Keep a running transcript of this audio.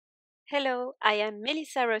Hello, I am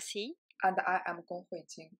Mélissa Rossi. And I am Gong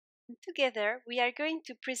Huijing. Together, we are going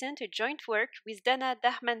to present a joint work with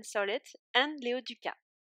Dachman-Soled and Ducas.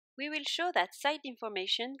 We will show that side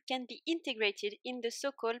information can be integrated in the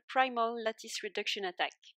so-called primal lattice reduction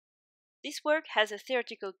attack. This work has a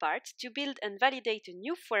theoretical part to build and validate a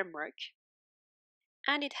new framework,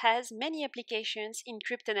 and it has many applications in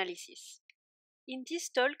cryptanalysis. In this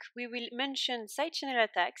talk, we will mention side channel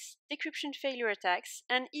attacks, decryption failure attacks,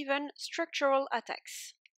 and even structural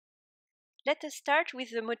attacks. Let us start with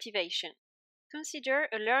the motivation. Consider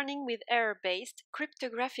a learning with error-based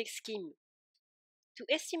cryptographic scheme. To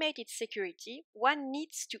estimate its security, one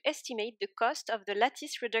needs to estimate the cost of the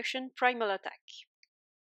lattice reduction primal attack.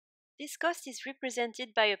 This cost is represented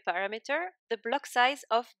by a parameter, the block size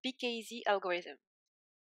of BKZ algorithm.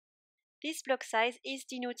 This block size is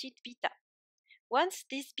denoted beta. Once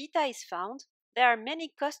this beta is found, there are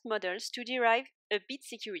many cost models to derive a bit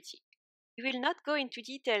security. We will not go into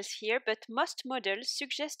details here, but most models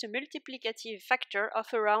suggest a multiplicative factor of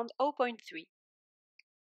around 0.3.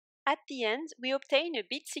 At the end, we obtain a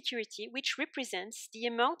bit security which represents the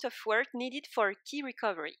amount of work needed for key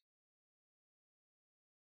recovery.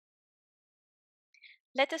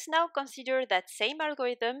 Let us now consider that same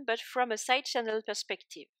algorithm but from a side channel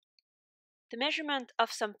perspective. The measurement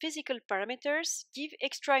of some physical parameters give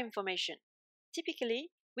extra information. Typically,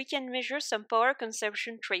 we can measure some power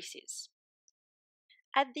consumption traces.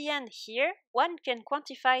 At the end here, one can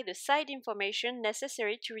quantify the side information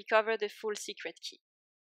necessary to recover the full secret key.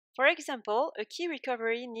 For example, a key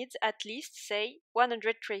recovery needs at least, say,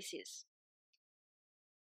 100 traces.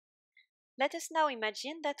 Let us now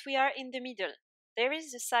imagine that we are in the middle. There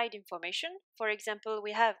is the side information, for example,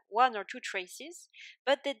 we have 1 or 2 traces,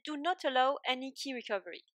 but they do not allow any key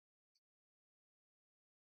recovery.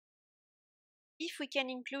 If we can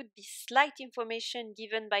include this slight information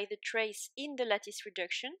given by the trace in the lattice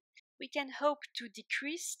reduction, we can hope to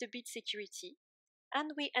decrease the bit security,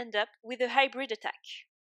 and we end up with a hybrid attack.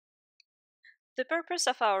 The purpose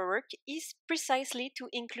of our work is precisely to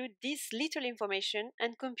include this little information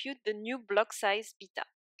and compute the new block size beta.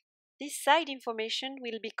 This side information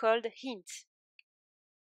will be called hint.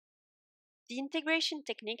 The integration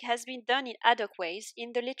technique has been done in ad hoc ways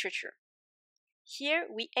in the literature. Here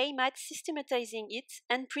we aim at systematizing it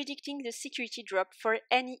and predicting the security drop for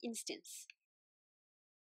any instance.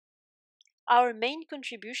 Our main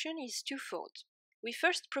contribution is twofold. We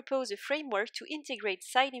first propose a framework to integrate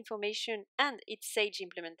side information and its SAGE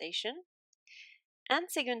implementation. And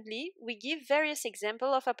secondly, we give various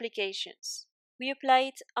examples of applications. We apply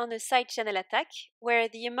it on a side channel attack, where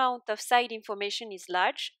the amount of side information is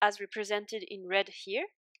large, as represented in red here.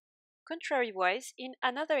 Contrariwise, in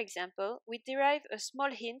another example, we derive a small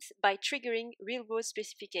hint by triggering real-world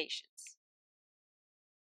specifications.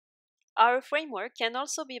 Our framework can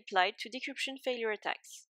also be applied to decryption failure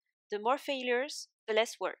attacks. The more failures, the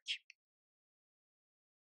less work.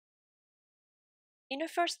 In the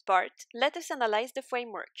first part, let us analyze the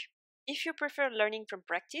framework. If you prefer learning from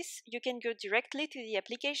practice, you can go directly to the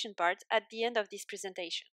application part at the end of this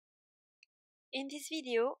presentation. In this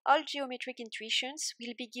video, all geometric intuitions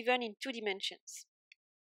will be given in 2 dimensions.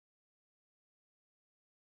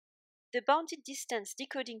 The bounded distance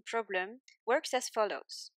decoding problem works as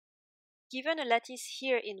follows. Given a lattice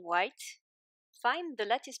here in white, find the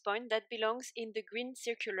lattice point that belongs in the green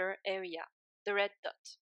circular area, the red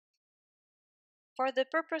dot. For the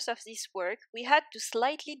purpose of this work, we had to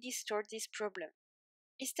slightly distort this problem.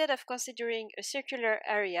 Instead of considering a circular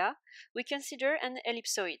area, we consider an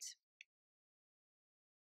ellipsoid.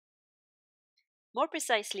 More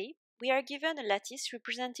precisely, we are given a lattice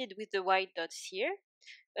represented with the white dots here,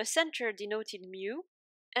 a center denoted mu,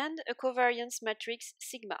 and a covariance matrix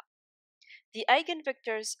sigma. The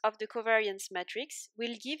eigenvectors of the covariance matrix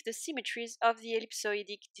will give the symmetries of the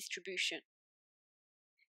ellipsoidic distribution.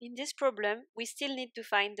 In this problem, we still need to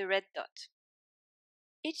find the red dot.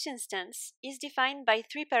 Each instance is defined by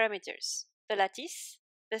 3 parameters: the lattice,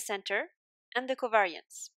 the center, and the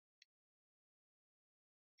covariance.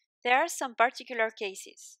 There are some particular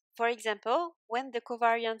cases. For example, when the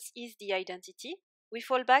covariance is the identity, we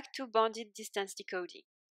fall back to bounded distance decoding.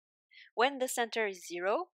 When the center is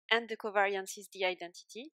 0 and the covariance is the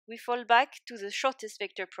identity, we fall back to the shortest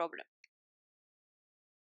vector problem.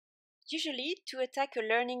 Usually, to attack a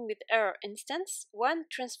learning with error instance, one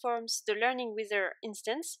transforms the learning with error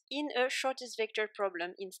instance in a shortest vector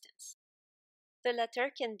problem instance. The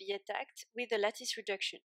latter can be attacked with a lattice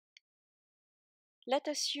reduction. Let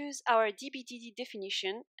us use our DBDD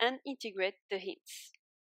definition and integrate the hints.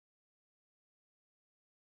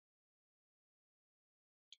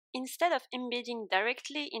 Instead of embedding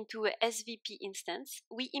directly into a SVP instance,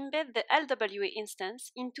 we embed the LWE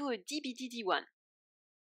instance into a DBDD one.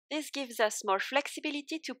 This gives us more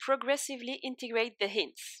flexibility to progressively integrate the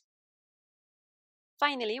hints.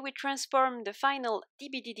 Finally, we transform the final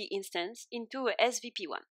DBDD instance into a SVP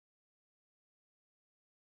one.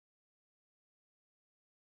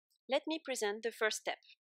 Let me present the first step.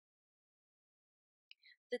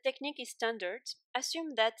 The technique is standard.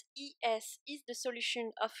 Assume that ES is the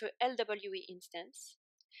solution of a LWE instance.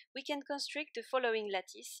 We can construct the following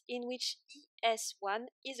lattice in which ES1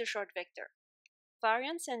 is a short vector.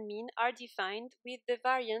 Variance and mean are defined with the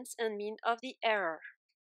variance and mean of the error,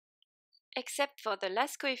 except for the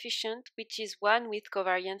last coefficient, which is 1 with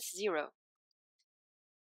covariance 0.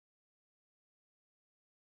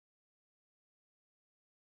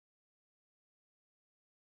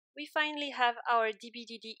 We finally have our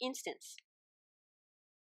DBDD instance.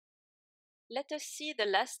 Let us see the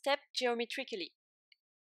last step geometrically.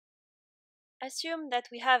 Assume that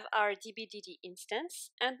we have our DBDD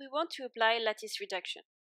instance and we want to apply lattice reduction.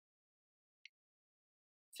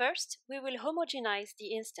 First, we will homogenize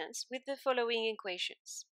the instance with the following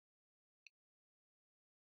equations.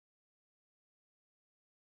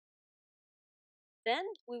 Then,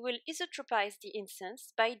 we will isotropize the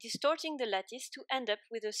instance by distorting the lattice to end up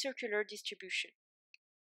with a circular distribution.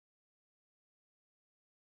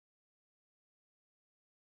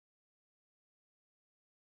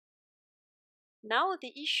 Now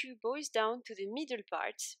the issue boils down to the middle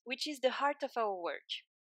part, which is the heart of our work.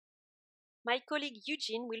 My colleague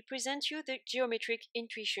Huijing will present you the geometric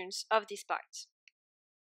intuitions of this part.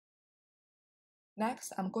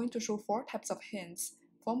 Next, I'm going to show 4 types of hints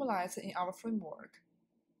formalized in our framework.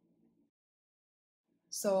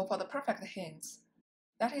 So for the perfect hints,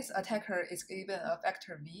 that is, attacker is given a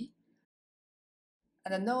vector v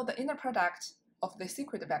and know the inner product of the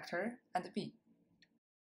secret vector and v.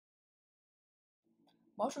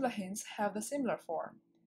 Modular hints have the similar form.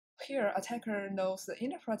 Here, attacker knows the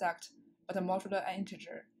inner product but modular an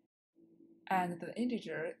integer, and the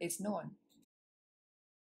integer is known.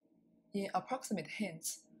 In approximate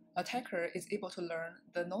hints, attacker is able to learn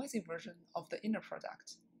the noisy version of the inner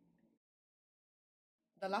product.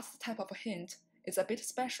 The last type of hint is a bit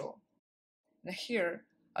special. And here,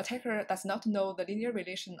 attacker does not know the linear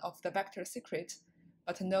relation of the vector secret,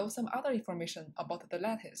 but knows some other information about the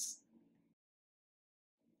lattice.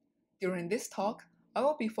 During this talk, I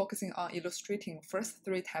will be focusing on illustrating first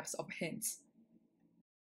 3 types of hints.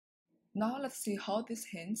 Now let's see how these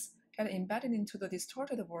hints get embedded into the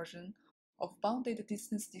distorted version of bounded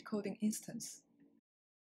distance decoding instance.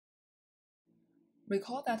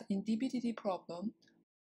 Recall that in DBDD problem,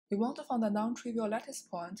 we want to find a non-trivial lattice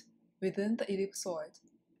point within the ellipsoid.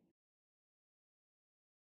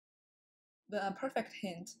 Then a perfect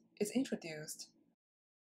hint is introduced.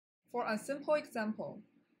 For a simple example,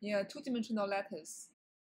 in a 2-dimensional lattice,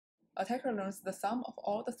 attacker learns the sum of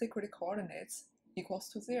all the secret coordinates equals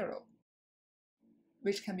to 0,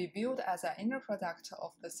 which can be viewed as an inner product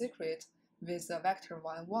of the secret with the vector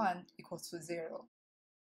 1, 1 equals to 0.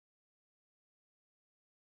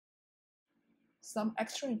 Some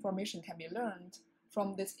extra information can be learned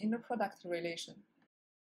from this inner product relation,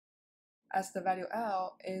 as the value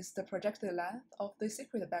L is the projected length of the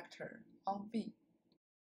secret vector on V,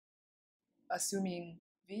 assuming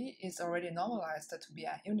V is already normalized to be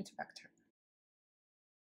an unit vector.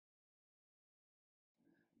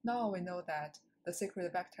 Now we know that the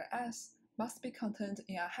secret vector S must be contained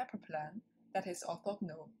in a hyperplane that is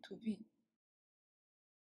orthogonal to V.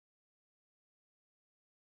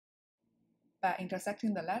 By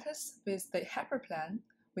intersecting the lattice with the hyperplane,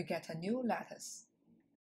 we get a new lattice.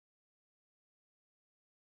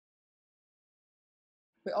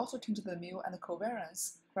 We also change the mu and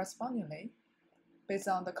covariance correspondingly based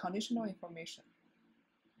on the conditional information.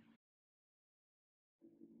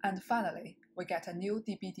 And finally, we get a new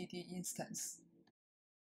DBDD instance.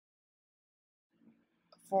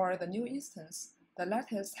 For the new instance, the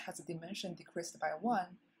lattice has a dimension decreased by 1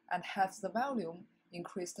 and has the volume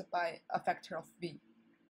increased by a factor of V.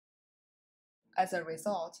 As a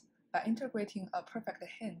result, by integrating a perfect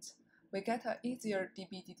hint, we get an easier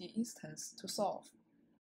DBDD instance to solve.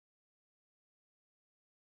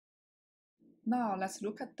 Now let's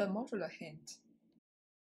look at the modular hint.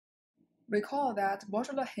 Recall that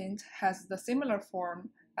modular hint has the similar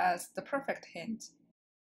form as the perfect hint.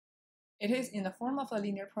 It is in the form of a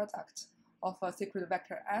linear product of a secret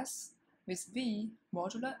vector S with V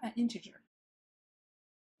modular an integer.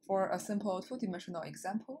 For a simple 2-dimensional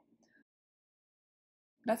example,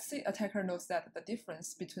 let's say attacker knows that the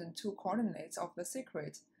difference between 2 coordinates of the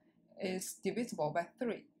secret is divisible by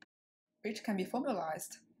 3. which can be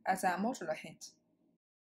formalized as a modular hint.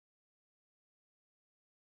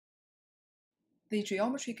 The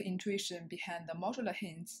geometric intuition behind the modular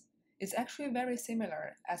hints is actually very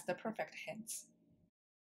similar as the perfect hints,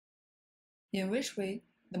 in which way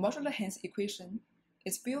the modular hints equation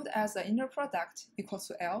is built as the inner product equals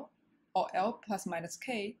to L, or L plus minus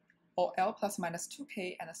K, or L plus minus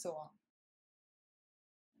 2K, and so on.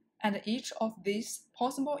 And each of these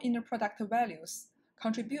possible inner product values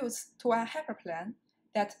contributes to a hyperplane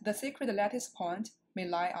that the secret lattice point may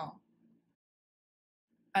lie on.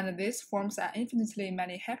 And this forms an infinitely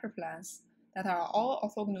many hyperplanes that are all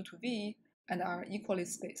orthogonal to V and are equally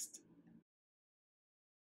spaced.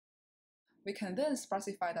 We can then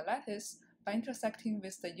specify the lattice by intersecting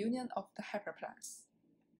with the union of the hyperplanes.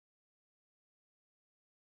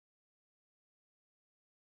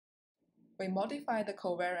 We modify the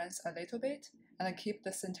covariance a little bit and keep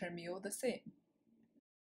the center mu the same.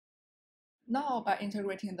 Now, by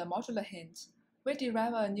integrating the modular hint, we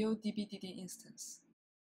derive a new DBDD instance.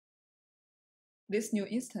 This new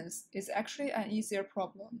instance is actually an easier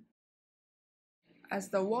problem, as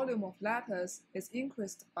the volume of lattice is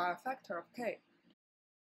increased by a factor of k.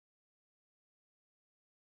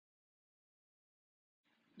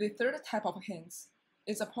 The third type of hints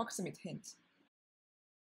is a proximate hint.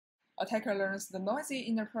 Attacker learns the noisy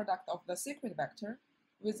inner product of the secret vector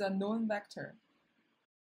with a known vector.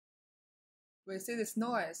 We see this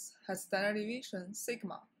noise has standard deviation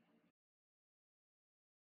sigma.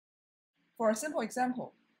 For a simple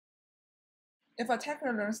example, if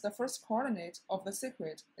attacker learns the first coordinate of the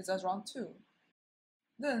secret is around 2,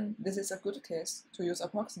 then this is a good case to use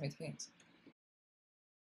approximate hint.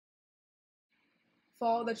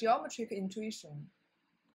 For the geometric intuition,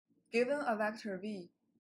 given a vector v,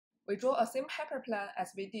 we draw a same hyperplane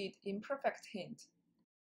as we did in perfect hint.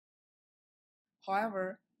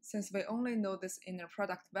 However, since we only know this inner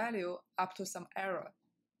product value up to some error,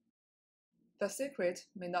 the secret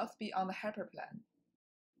may not be on the hyperplane,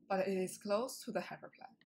 but it is close to the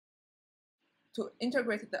hyperplane. To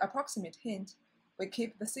integrate the approximate hint, we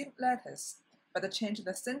keep the same lattice, but change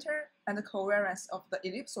the center and the covariance of the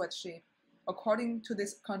ellipsoid shape according to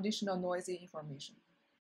this conditional noisy information.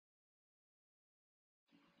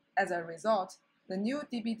 As a result, the new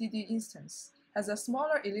DBDD instance has a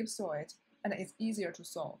smaller ellipsoid and is easier to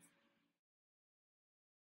solve.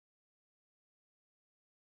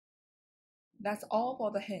 That's all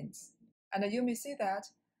for the hints, and you may see that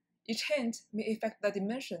each hint may affect the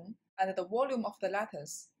dimension and the volume of the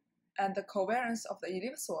lattice and the covariance of the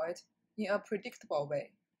ellipsoid in a predictable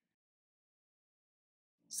way.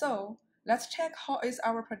 So, let's check how is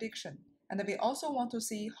our prediction, and we also want to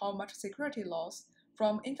see how much security loss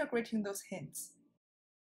from integrating those hints.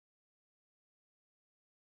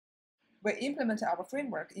 We implement our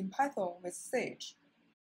framework in Python with Sage.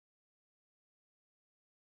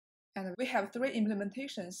 And we have 3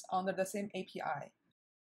 implementations under the same API.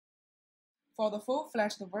 For the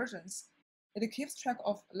full-fledged versions, it keeps track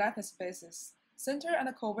of lattice spaces, center and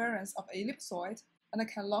covariance of ellipsoid, and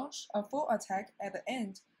can launch a full attack at the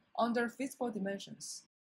end under feasible dimensions.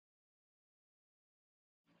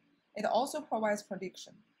 It also provides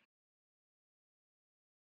prediction.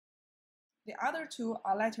 The other 2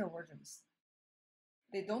 are lighter versions.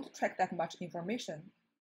 They don't track that much information,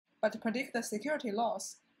 but predict the security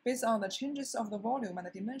loss based on the changes of the volume and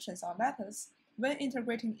the dimensions on lattice when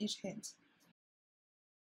integrating each hint.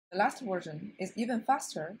 The last version is even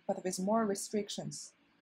faster, but with more restrictions.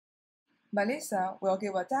 Mélissa will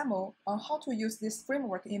give a demo on how to use this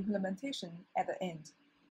framework implementation at the end.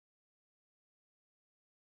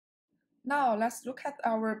 Now let's look at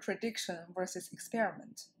our prediction versus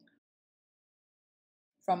experiment.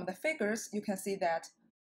 From the figures, you can see that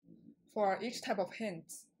for each type of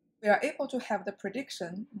hints, we are able to have the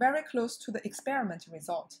prediction very close to the experiment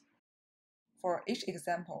result. For each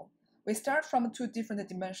example, we start from 2 different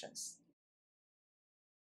dimensions.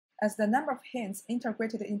 As the number of hints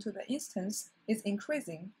integrated into the instance is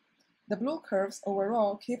increasing, the blue curves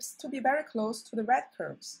overall keeps to be very close to the red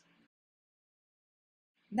curves.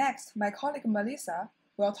 Next, my colleague Mélissa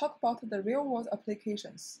will talk about the real-world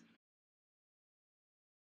applications.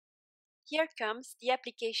 Here comes the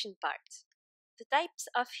application part. The types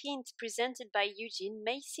of hints presented by Huijing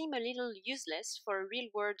may seem a little useless for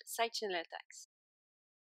real-world side-channel attacks.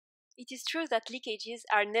 It is true that leakages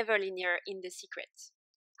are never linear in the secret.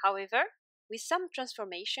 However, with some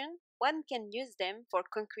transformation, one can use them for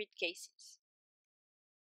concrete cases.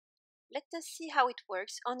 Let us see how it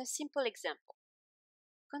works on a simple example.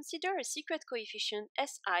 Consider a secret coefficient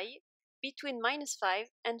Si between -5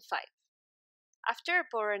 and 5. After a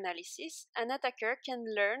power analysis, an attacker can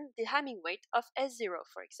learn the Hamming weight of S0,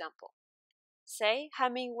 for example. Say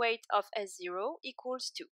Hamming weight of S0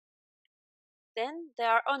 equals 2. Then there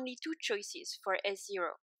are only two choices for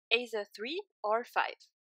S0, either 3 or 5.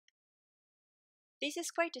 This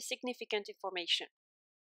is quite a significant information,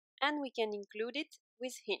 and we can include it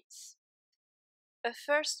with hints. A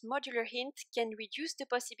first modular hint can reduce the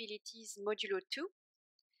possibilities modulo 2,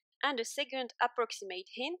 and a second approximate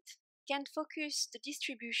hint can focus the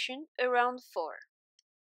distribution around 4.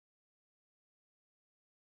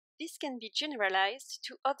 This can be generalized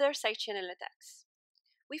to other side-channel attacks.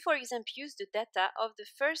 We, for example, use the data of the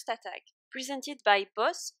first attack presented by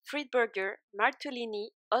Boss, Friedberger, Martolini,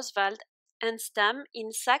 Oswald, and Stam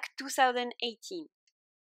in SAC 2018.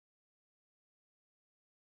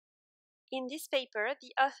 In this paper,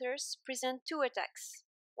 the authors present two attacks.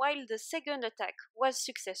 While the second attack was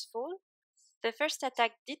successful, the first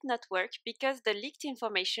attack did not work because the leaked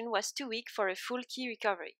information was too weak for a full key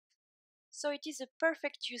recovery. So it is a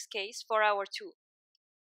perfect use case for our tool.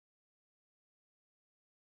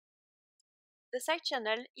 The side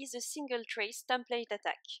channel is a single trace template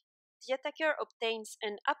attack. The attacker obtains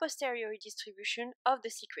an a posteriori distribution of the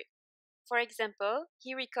secret. For example,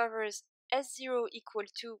 he recovers S0 equal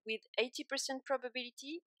to with 80%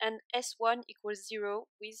 probability and S1 equals 0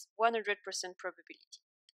 with 100% probability,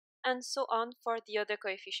 and so on for the other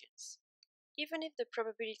coefficients. Even if the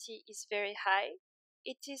probability is very high,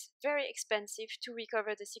 it is very expensive to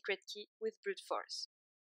recover the secret key with brute force.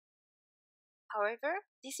 However,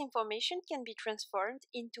 this information can be transformed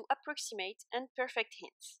into approximate and perfect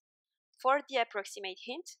hints. For the approximate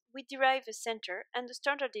hint, we derive a center and the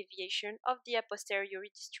standard deviation of the a posteriori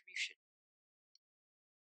distribution.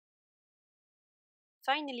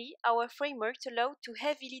 Finally, our framework allows to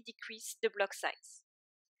heavily decrease the block size.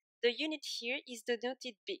 The unit here is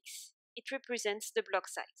denoted bigs. It represents the block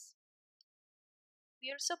size.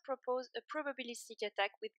 We also propose a probabilistic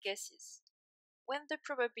attack with guesses. When the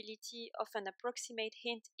probability of an approximate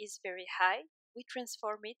hint is very high, we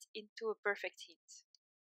transform it into a perfect hint.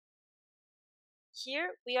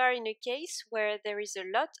 Here we are in a case where there is a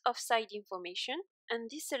lot of side information, and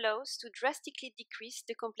this allows to drastically decrease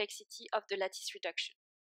the complexity of the lattice reduction.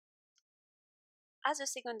 As a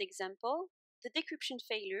second example, the decryption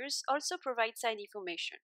failures also provide side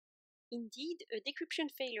information. Indeed, a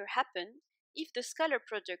decryption failure happens if the scalar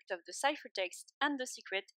product of the ciphertext and the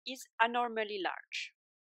secret is abnormally large.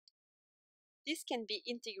 This can be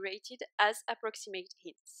integrated as approximate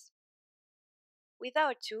hints. With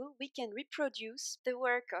our tool, we can reproduce the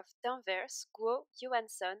work of Danvers, Guo,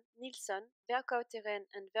 Johansson, Nilsson, Vercauteren,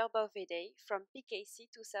 and Verbouw-Vedey from PKC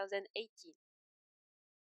 2018.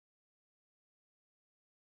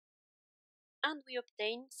 And we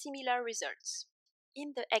obtain similar results.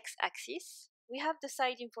 In the x-axis, we have the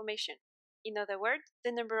side information, in other words,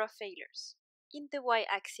 the number of failures. In the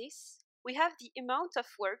y-axis, we have the amount of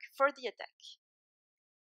work for the attack.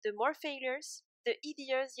 The more failures, the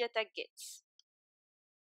easier the attack gets.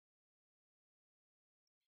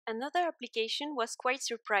 Another application was quite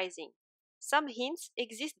surprising. Some hints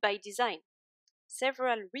exist by design.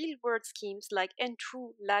 Several real-world schemes like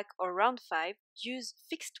N-True, LAG, or Round5 use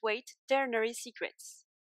fixed-weight ternary secrets.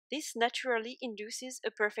 This naturally induces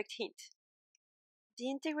a perfect hint. The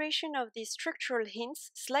integration of these structural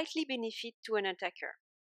hints slightly benefits to an attacker.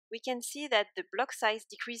 We can see that the block size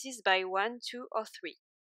decreases by 1, 2, or 3.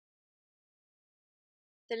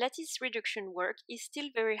 The lattice reduction work is still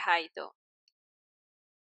very high though.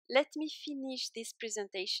 Let me finish this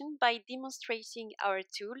presentation by demonstrating our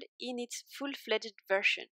tool in its full-fledged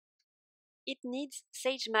version. It needs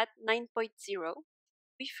SageMath 9.0.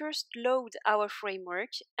 We first load our framework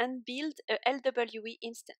and build a LWE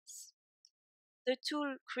instance. The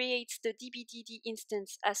tool creates the DBDD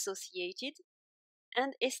instance associated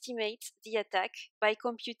and estimates the attack by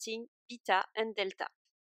computing beta and delta.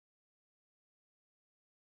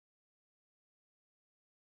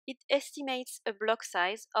 It estimates a block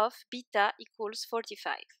size of beta equals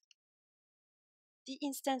 45. The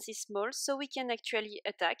instance is small, so we can actually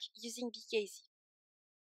attack using BKZ.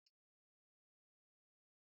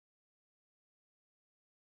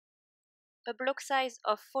 A block size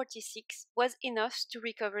of 46 was enough to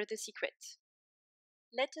recover the secret.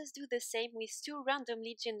 Let us do the same with two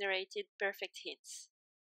randomly generated perfect hints.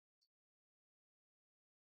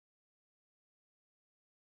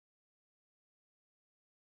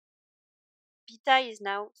 Beta is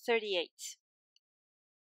now 38.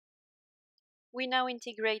 We now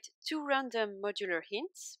integrate two random modular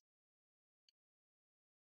hints.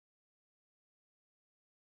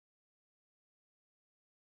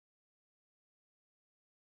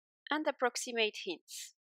 and approximate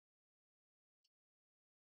hints.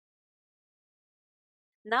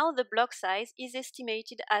 Now the block size is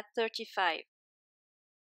estimated at 35.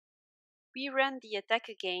 We run the attack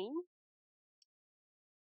again,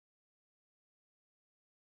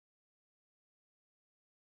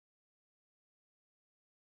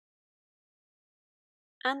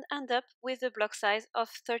 and end up with a block size of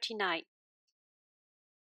 39.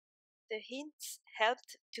 The hints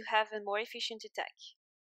helped to have a more efficient attack.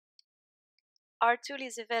 Our tool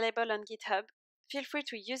is available on GitHub. Feel free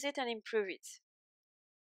to use it and improve it.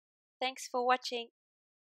 Thanks for watching.